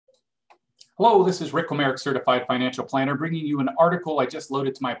Hello, this is Rick Comerick, Certified Financial Planner, bringing you an article I just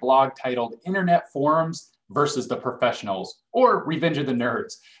loaded to my blog titled Internet Forums versus the Professionals, or Revenge of the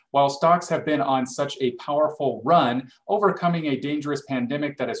Nerds. While stocks have been on such a powerful run, overcoming a dangerous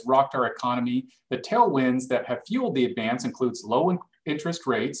pandemic that has rocked our economy, the tailwinds that have fueled the advance includes low interest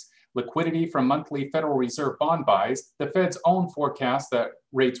rates, liquidity from monthly Federal Reserve bond buys, the Fed's own forecast that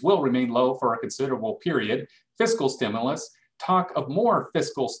rates will remain low for a considerable period, fiscal stimulus, talk of more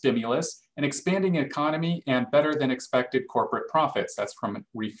fiscal stimulus, an expanding economy, and better than expected corporate profits. That's from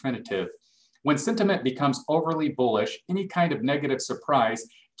Refinitiv. When sentiment becomes overly bullish, any kind of negative surprise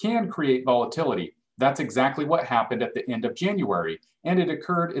can create volatility. That's exactly what happened at the end of January, and it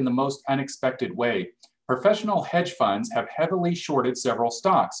occurred in the most unexpected way. Professional hedge funds have heavily shorted several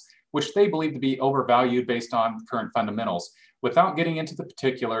stocks, which they believe to be overvalued based on current fundamentals. Without getting into the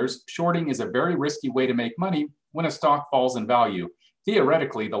particulars, shorting is a very risky way to make money when a stock falls in value.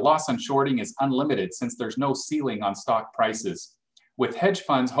 Theoretically, the loss on shorting is unlimited since there's no ceiling on stock prices. With hedge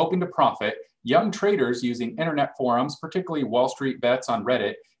funds hoping to profit, young traders using internet forums, particularly Wall Street Bets on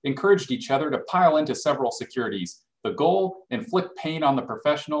Reddit, encouraged each other to pile into several securities. The goal, inflict pain on the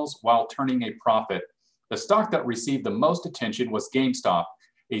professionals while turning a profit. The stock that received the most attention was GameStop,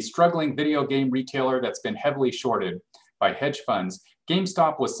 a struggling video game retailer that's been heavily shorted by hedge funds.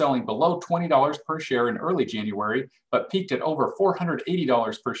 GameStop was selling below $20 per share in early January, but peaked at over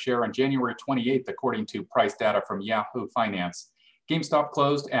 $480 per share on January 28th, according to price data from Yahoo Finance. GameStop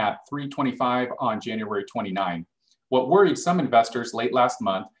closed at $325 on January 29. What worried some investors late last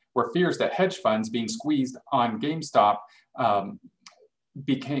month were fears that hedge funds being squeezed on GameStop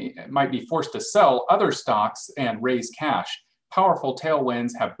might be forced to sell other stocks and raise cash. Powerful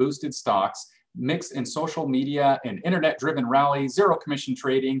tailwinds have boosted stocks. Mixed in social media and internet-driven rally, zero commission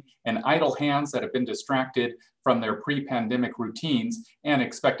trading, and idle hands that have been distracted from their pre-pandemic routines, and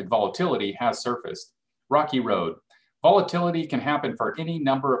expected volatility has surfaced. Rocky road. Volatility can happen for any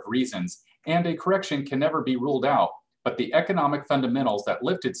number of reasons, and a correction can never be ruled out, but the economic fundamentals that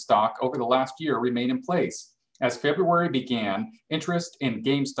lifted stock over the last year remain in place. As February began, interest in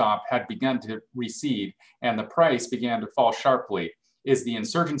GameStop had begun to recede, and the price began to fall sharply. Is the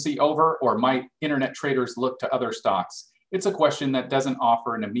insurgency over, or might internet traders look to other stocks? It's a question that doesn't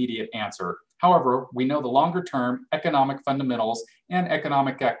offer an immediate answer. However, we know the longer-term economic fundamentals and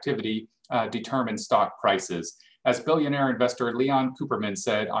economic activity determine stock prices. As billionaire investor Leon Cooperman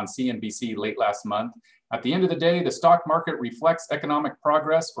said on CNBC late last month, at the end of the day, the stock market reflects economic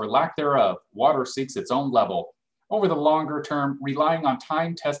progress or lack thereof. Water seeks its own level. Over the longer term, relying on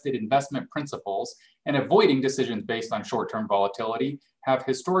time-tested investment principles and avoiding decisions based on short-term volatility have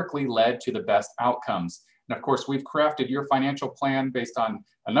historically led to the best outcomes. And of course, we've crafted your financial plan based on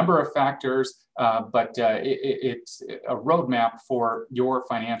a number of factors, but it's a roadmap for your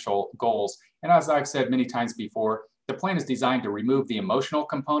financial goals. And as I've said many times before, the plan is designed to remove the emotional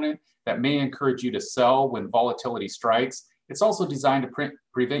component that may encourage you to sell when volatility strikes. It's also designed to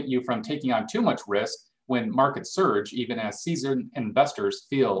prevent you from taking on too much risk when markets surge, even as seasoned investors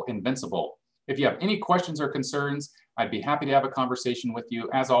feel invincible. If you have any questions or concerns, I'd be happy to have a conversation with you.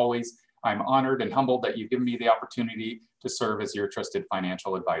 As always, I'm honored and humbled that you've given me the opportunity to serve as your trusted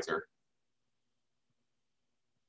financial advisor.